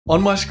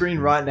On my screen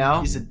right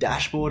now is a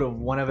dashboard of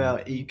one of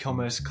our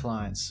e-commerce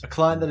clients. A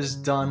client that has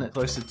done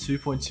close to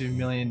 $2.2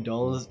 million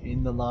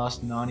in the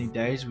last 90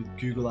 days with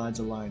Google Ads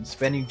alone,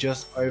 spending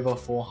just over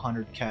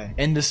 $400K.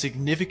 And a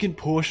significant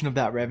portion of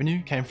that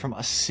revenue came from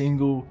a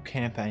single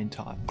campaign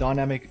type,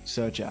 dynamic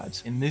search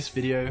ads. In this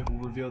video,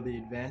 we'll reveal the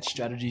advanced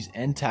strategies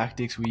and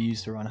tactics we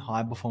use to run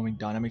high-performing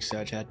dynamic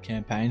search ad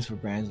campaigns for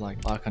brands like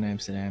Icon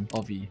Amsterdam,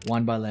 Ovi,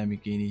 Wine by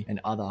Lamborghini, and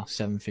other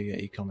seven-figure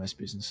e-commerce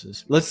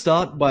businesses. Let's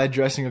start by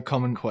addressing a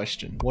common question.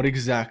 What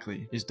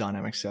exactly is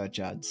dynamic search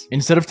ads?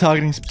 Instead of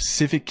targeting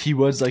specific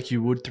keywords like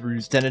you would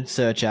through standard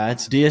search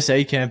ads,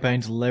 DSA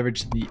campaigns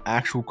leverage the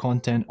actual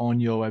content on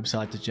your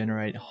website to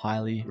generate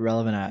highly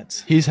relevant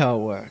ads. Here's how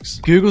it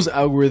works. Google's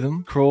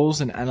algorithm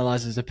crawls and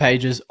analyzes the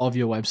pages of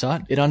your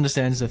website. It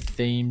understands the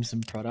themes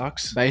and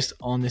products. Based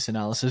on this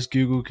analysis,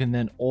 Google can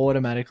then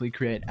automatically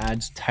create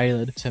ads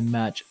tailored to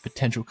match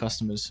potential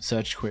customers'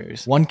 search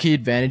queries. One key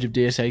advantage of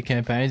DSA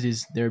campaigns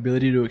is their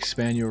ability to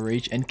expand your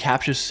reach and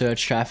capture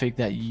search traffic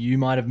that you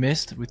might have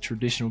missed with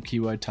traditional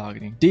keyword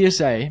targeting.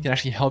 DSA can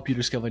actually help you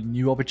discover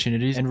new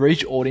opportunities and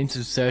reach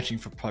audiences searching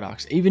for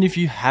products, even if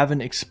you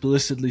haven't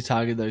explicitly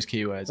targeted those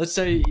keywords. Let's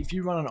say if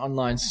you run an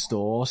online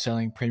store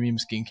selling premium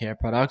skincare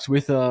products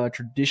with a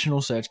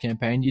traditional search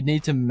campaign, you'd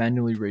need to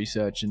manually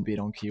research and bid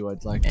on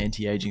keywords like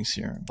anti-aging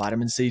serum,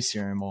 vitamin C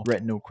serum, or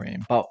retinol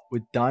cream. But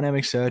with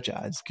dynamic search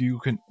ads,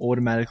 Google can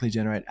automatically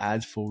generate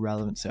ads for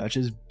relevant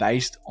searches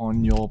based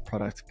on your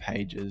product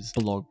pages,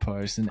 blog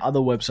posts, and other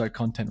website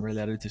content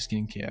related to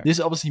skincare. This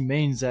obviously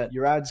means that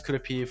your ads could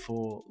appear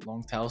for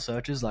long tail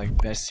searches like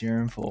best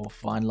serum for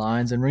fine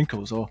lines and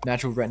wrinkles, or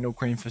natural retinol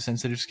cream for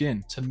sensitive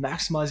skin. To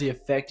maximize the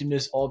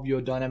effectiveness of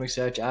your dynamic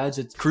search ads,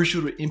 it's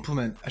crucial to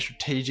implement a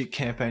strategic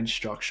campaign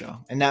structure.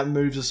 And that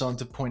moves us on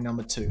to point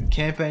number 2,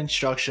 campaign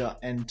structure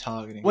and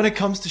targeting. When it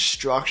comes to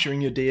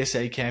structuring your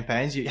DSA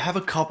campaigns, you have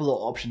a couple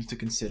of options to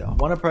consider.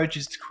 One approach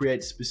is to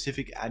create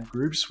specific ad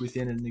groups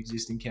within an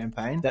existing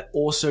campaign that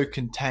also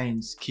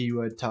contains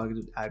keyword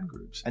targeted ad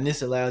groups. And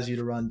this allows you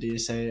to run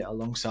DSA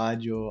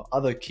alongside your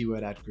other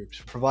keyword ad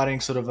groups, providing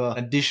sort of an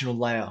additional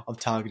layer of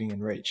targeting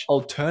and reach.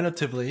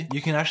 Alternatively,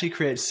 you can actually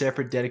create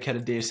separate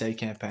dedicated DSA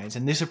campaigns,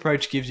 and this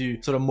approach gives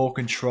you sort of more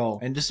control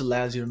and just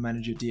allows you to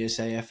manage your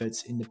DSA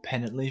efforts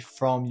independently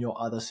from your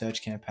other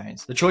search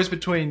campaigns. The choice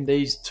between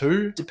these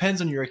two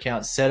depends on your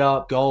account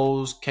setup,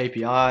 goals,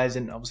 KPIs,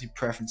 and obviously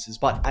preferences.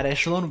 But at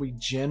Echelon, we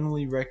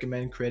generally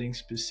recommend creating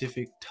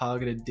specific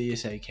targeted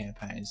DSA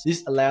campaigns.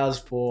 This allows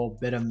for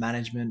better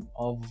management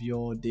of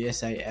your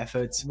DSA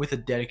efforts. With a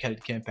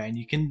dedicated campaign,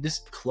 you can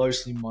just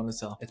closely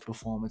monitor its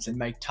performance and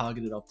make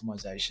targeted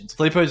optimizations.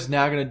 Filippo is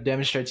now going to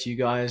demonstrate to you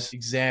guys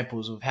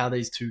examples of how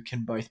these two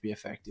can both be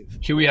effective.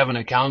 Here we have an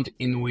account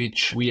in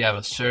which we have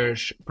a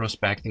search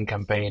prospecting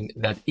campaign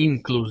that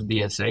includes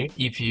DSA.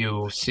 If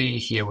you see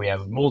here, we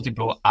have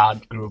multiple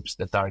ad groups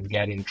that are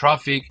getting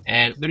traffic,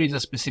 and there is a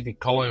specific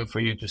column for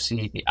you to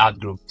see the ad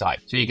group type.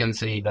 So you can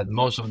see that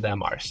most of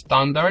them are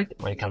standard.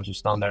 When it comes to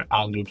standard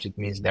ad groups, it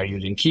means they're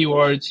using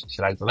keywords,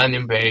 select the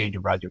landing page, you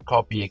write your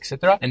copy,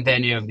 etc. And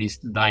then you have these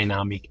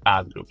dynamic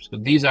ad groups. So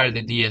these are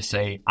the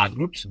DSA ad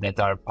groups that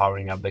are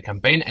powering up the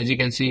campaign. As you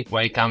can see,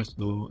 when it comes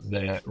to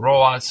the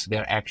ROAS,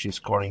 they're actually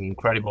scoring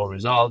incredible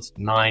results,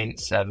 9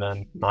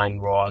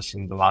 ROAS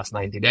in the last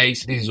 90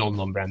 days. This is all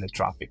non-branded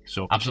traffic.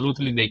 So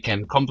absolutely they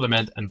can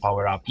complement and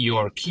power up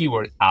your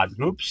keyword ad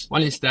groups.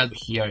 While instead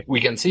here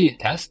we can see a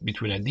test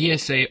between a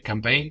DSA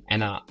campaign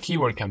and a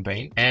keyword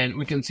campaign. And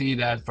we can see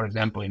that, for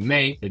example, in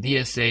May, the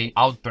DSA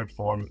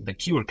outperformed the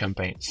keyword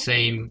campaign.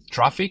 Same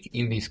traffic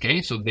in this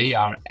case, so they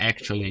are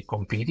actually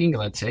competing,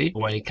 let's say,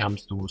 when it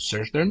comes to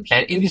search terms.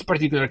 And in this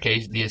particular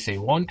case, DSA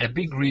won. A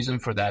big reason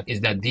for that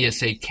is that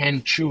DSA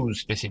can choose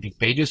specific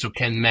pages, so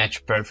can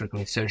match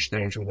perfectly search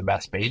terms with the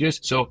best pages.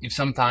 So if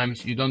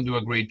sometimes you don't do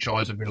a great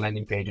choice of your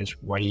landing pages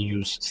when you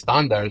use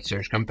standard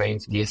search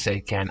campaigns,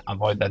 DSA can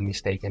avoid that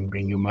mistake and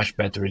bring you much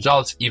better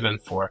results, even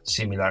for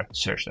similar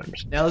search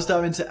terms. Now let's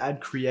dive into ad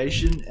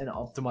creation and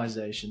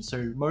optimization.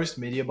 So most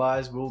media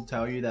buyers will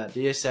tell you that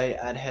DSA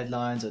ad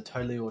headlines are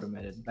totally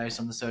automated based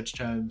on the search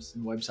terms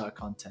and website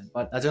content,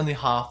 but that's only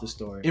half the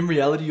story. In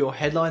reality, your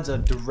headlines are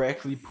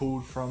directly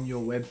pulled from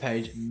your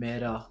webpage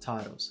meta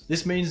titles.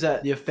 This means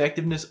that the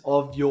effectiveness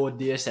of your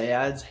DSA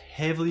ads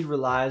heavily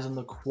relies on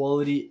the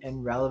quality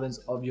and relevance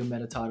of your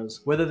meta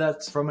titles. Whether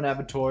that's from an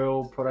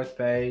advertorial, product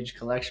page,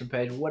 collection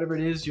page, whatever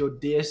it is, your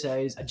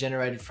DSAs are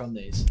generated from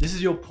these. This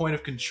is your point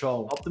of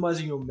control.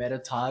 Optimizing your meta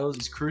titles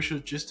is crucial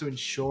just to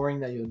ensuring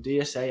that your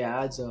DSA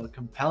ads are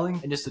compelling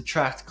and just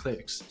attract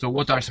clicks. So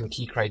what are some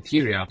key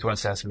criteria to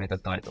assess meta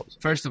titles?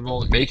 First of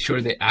all, make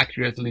sure they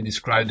accurately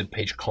describe the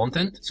page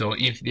content. So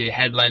if the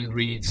headline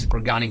reads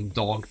organic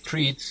dog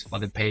treats,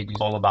 but the page is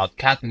all about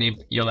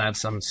catnip, you'll have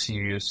some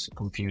serious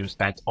confused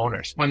pet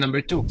owners. Point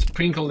number 2,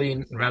 sprinkle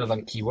in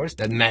relevant keywords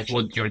that match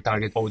what your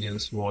target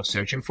audience was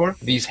searching for.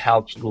 This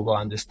helps Google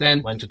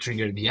understand when to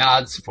trigger the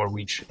ads for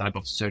which type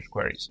of search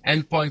queries.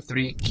 And point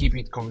 3, keep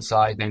it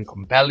concise and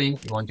compelling.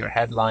 You want your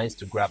headlines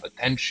to grab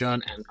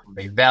attention and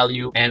convey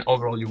value, and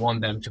overall you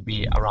want them to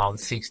be around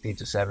 60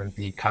 to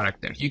 70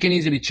 characters. You can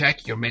easily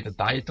check your meta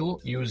title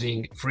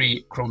using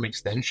free Chrome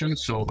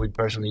extensions. So we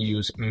personally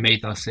use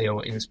Meta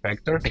SEO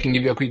Inspector. I can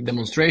give you a quick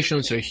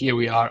demonstration. So here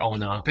we are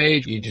on a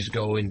page. You just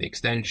go in the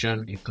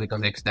extension, you click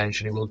on the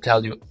extension, it will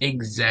tell you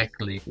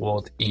exactly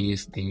what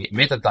is the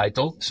meta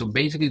title. So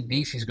basically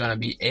this is going to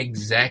be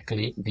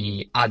exactly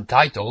the ad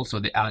title, so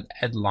the ad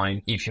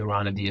headline if you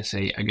run a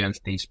DSA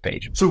against this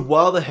page. So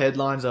while the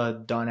headlines are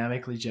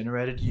dynamically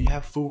generated, you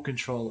have full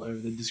control over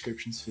the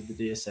descriptions for the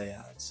DSA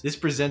ads. This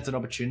presents an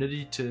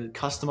opportunity to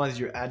customize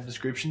your ad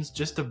descriptions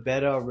just to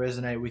better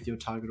resonate with your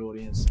target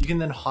audience. You can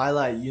then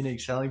highlight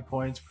unique selling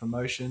points,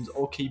 promotions,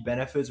 or key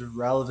benefits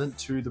relevant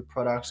to the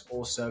products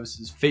or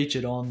services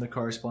featured on the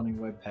corresponding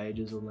web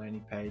pages or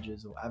landing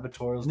pages or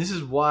advertorials. And this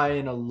is why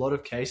in a lot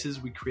of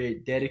cases we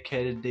create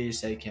dedicated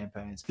DSA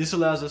campaigns. This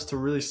allows us to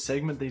really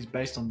segment these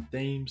based on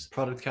themes,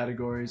 product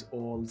categories,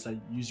 or let's say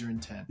user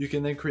intent. You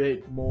can then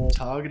create more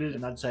targeted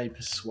and I'd say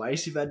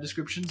persuasive ad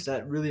descriptions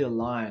that really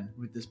align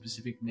with the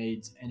specific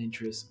needs and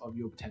interests of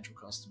your potential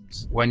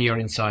customers. When you're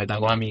inside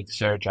dynamic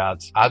search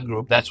ads ad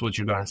group, that's what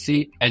you're gonna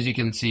see. As you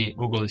can see,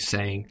 Google is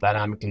saying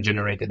dynamically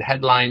generated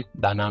headline,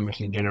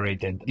 dynamically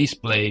generated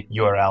display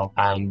URL,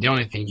 and the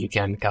only thing you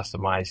can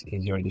customize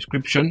is your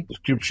description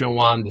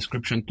 1,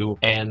 description 2,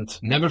 and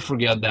never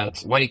forget that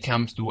when it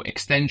comes to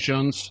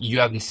extensions, you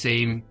have the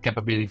same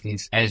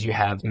capabilities as you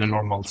have in a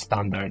normal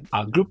standard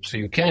ad group. So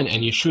you can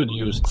and you should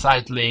use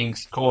site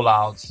links, call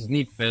outs,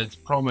 snippets,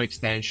 promo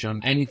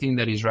extension, anything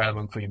that is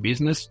relevant for your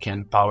business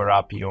can power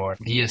up your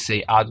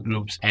DSA ad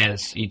groups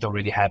as it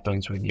already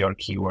happens with your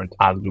keyword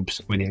ad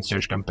groups within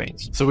search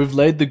campaigns. So we've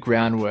laid the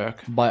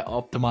groundwork by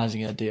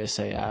optimizing our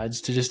DSA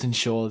ads to just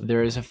ensure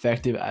they're as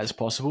effective as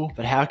possible.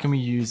 But how can we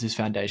use this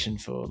foundation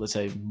for, let's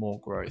say, more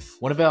growth?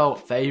 One of our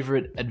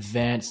favorite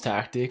advanced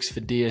tactics for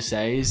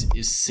DSAs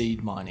is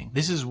seed mining.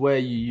 This is where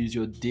you use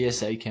your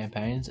DSA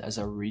campaigns as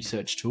a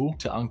research tool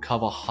to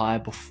uncover high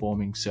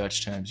performing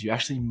search terms you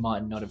actually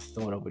might not have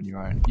thought of on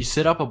your own. You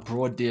set up a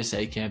broad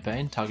DSA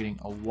campaign targeting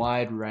a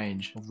wide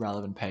range of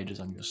relevant pages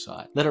on your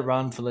site. Let it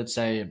run for, let's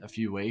say, a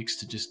few weeks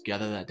to just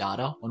gather that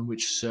data on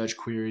which search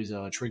queries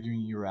are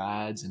triggering your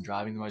ads and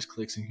driving the most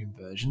clicks and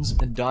conversions.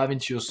 Then dive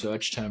into your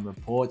search term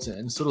reports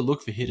and sort of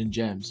look for hidden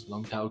gems,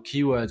 long tail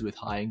keywords with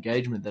high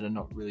engagement that are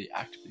not really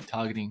actively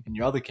targeting in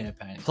your other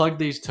campaigns. Plug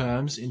these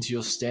terms into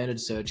your standard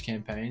search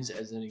campaigns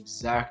as an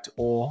exact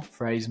or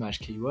phrase match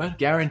keyword.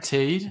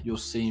 Guaranteed you'll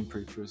see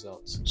improved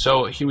results.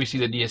 So here we see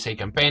the DSA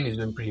campaign is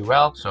doing pretty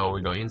well. So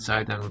we go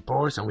inside and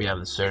reports and we have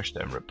the search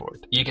term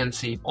report. You can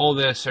see all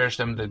the search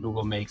terms that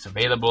Google makes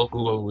available.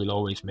 Google will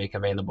always make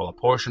available a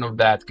portion of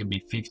that. It could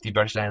be 50%,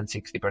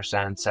 60%,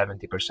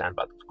 70%,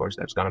 but of course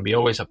that's going to be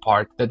always a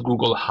part that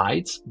Google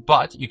hides,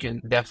 but you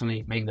can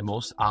definitely make the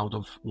most out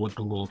of what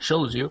Google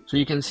shows you. So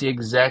you can see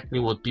exactly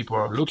what people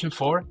are looking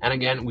for. And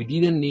again, we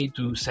didn't need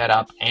to set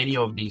up any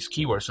of these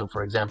keywords. So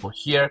for example,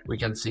 here we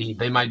can see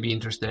they might be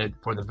interested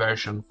for the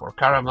version for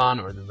caravan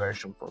or the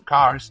version for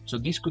cars. So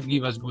this could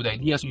give us good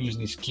ideas to use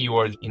these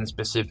keywords in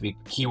specific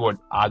keyword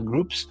ad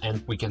groups,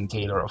 and we can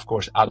tailor, of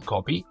course, ad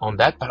copy on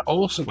that. But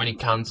also when it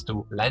comes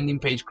to landing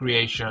page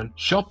creation,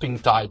 shopping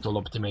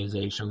title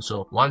optimization.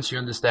 So once you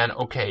understand,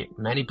 okay,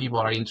 many people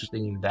are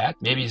interested in that,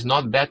 maybe it's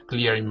not that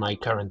clear in my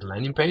current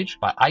landing page,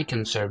 but I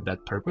can serve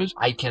that purpose.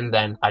 I can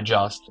then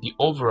adjust the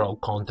overall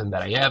content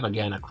that I have,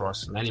 again,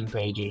 across landing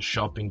pages,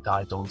 shopping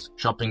titles,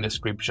 shopping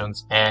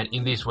descriptions, and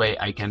in this way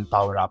I can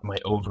power up my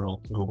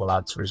overall Google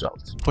Ads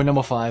results. Point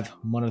number 5,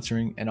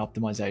 monitoring and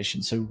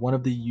optimization. So one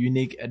of the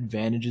unique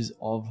advantages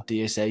of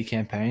DSA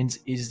campaigns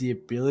is the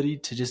ability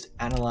to just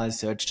analyze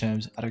search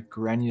terms at a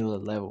granular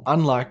level.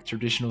 Unlike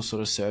traditional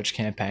sort of search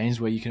campaigns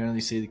where you can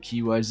only see the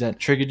keywords that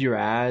triggered your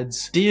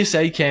ads,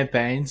 DSA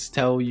campaigns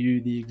tell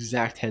you the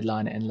exact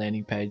headline and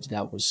landing page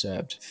that was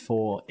served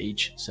for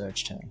each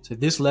search term. So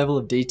this level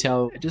of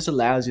detail, it just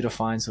allows you to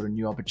find sort of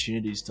new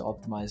opportunities to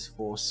optimize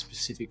for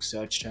specific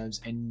search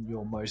terms and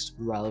your most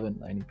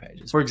relevant landing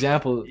pages. For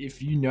example,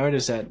 if you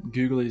notice that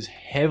Google is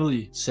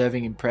heavily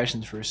serving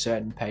impressions for a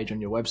certain page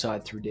on your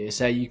website through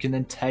DSA, you can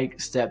then take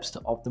steps to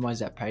optimize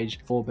that page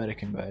for better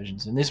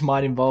conversions. And this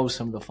might involve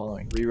some of the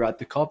following: rewrite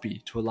the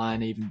copy to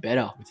align even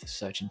better with the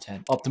search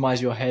intent,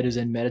 optimize your headers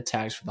and meta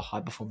tags for the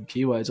high performing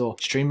keywords, or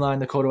streamline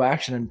the call to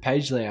action and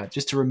page layout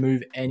just to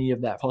remove any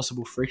of that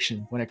possible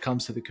friction when it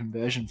comes to the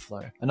conversion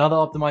flow. Another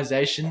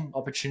optimization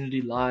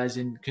opportunity lies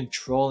in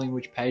controlling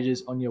which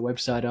pages on your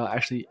website are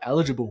actually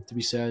eligible to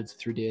be served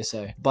through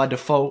DSA. By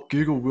default,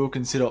 Google will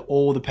consider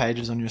all the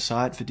pages on your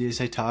site for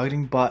DSA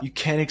targeting, but you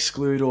can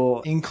exclude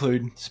or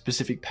include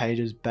specific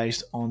pages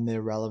based on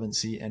their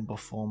relevancy and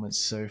performance.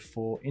 So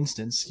for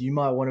instance, you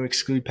might want to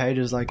exclude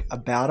pages like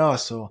About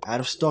Us or out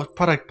of stock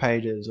product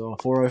pages or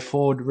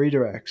 404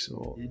 redirects,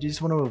 or you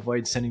just want to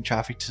avoid sending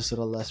traffic to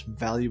sort of less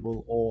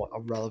valuable or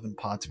irrelevant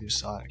parts of your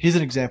site. Here's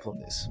an example of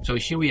this. So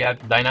here we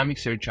have dynamic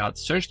search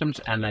ads, search terms,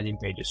 and landing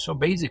pages. So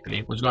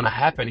basically what's going to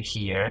happen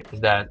here is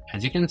that,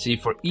 as you can see,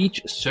 for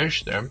each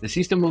search term, the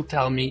system will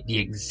tell me the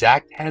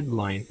exact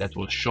headline that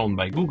was shown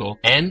by Google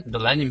and the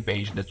landing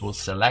page that was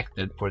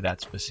selected for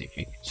that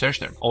specific search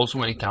term. Also,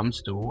 when it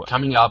comes to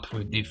coming up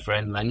with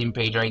different landing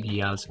page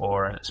ideas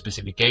or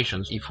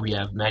specifications, if we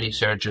have many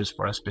searches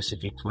for a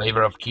specific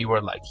flavor of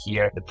keyword, like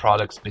here, the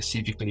product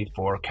specifically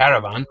for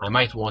caravan, I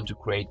might want to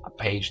create a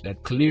page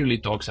that clearly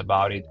talks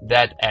about it,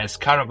 that has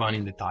caravan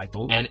in the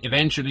title, and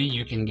eventually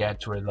you can get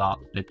to a result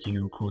that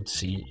you could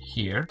see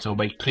here. So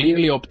by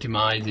clearly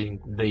optimizing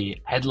the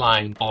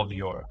headline of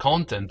your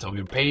content, of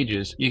your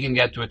pages, you can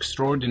get to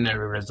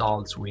extraordinary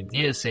results with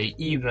DSA.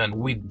 Even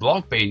with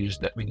blog pages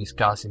that we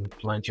discuss in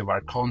plenty of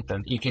our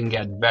content, you can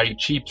get very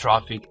cheap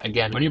traffic.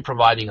 Again, when you're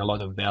providing a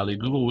lot of value,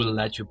 Google will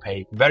let you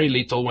pay very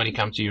little when it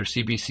comes to your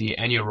CPC,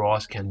 and your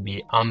ROAS can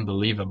be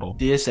unbelievable.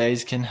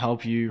 DSAs can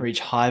help you reach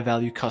high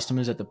value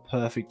customers at the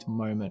perfect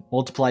moment,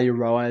 multiply your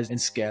ROAS, and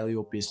scale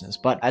your business.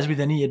 But as with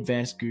any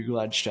advanced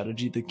Google Ads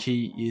strategy, the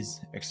key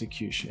is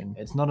execution.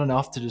 It's not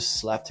enough to just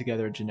slap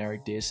together a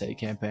generic DSA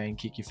campaign,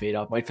 kick your feet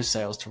up, wait for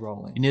sales to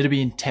roll in. You need to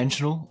be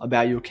intentional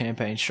about your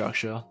campaign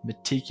structure,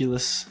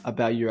 meticulous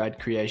about your ad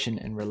creation,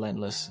 and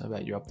relentless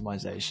about your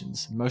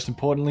optimizations. Most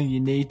importantly, you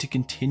need to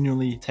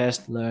continually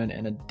test, learn,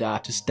 and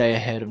adapt to stay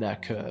ahead of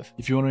that curve.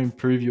 If you want to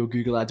improve your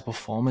Google Ads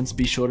performance,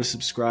 be sure to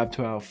subscribe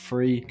to our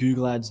free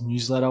Google Ads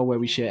newsletter, where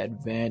we share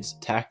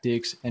advanced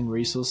tactics and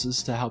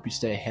resources to help you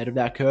stay ahead of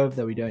that curve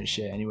that we don't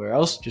share anywhere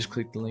else. Just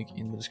click the link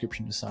in the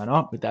description to sign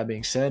up. With that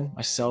being said,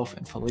 myself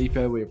and Felipe,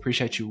 we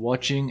appreciate you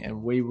watching,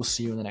 and we will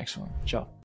see you in the next one. Ciao.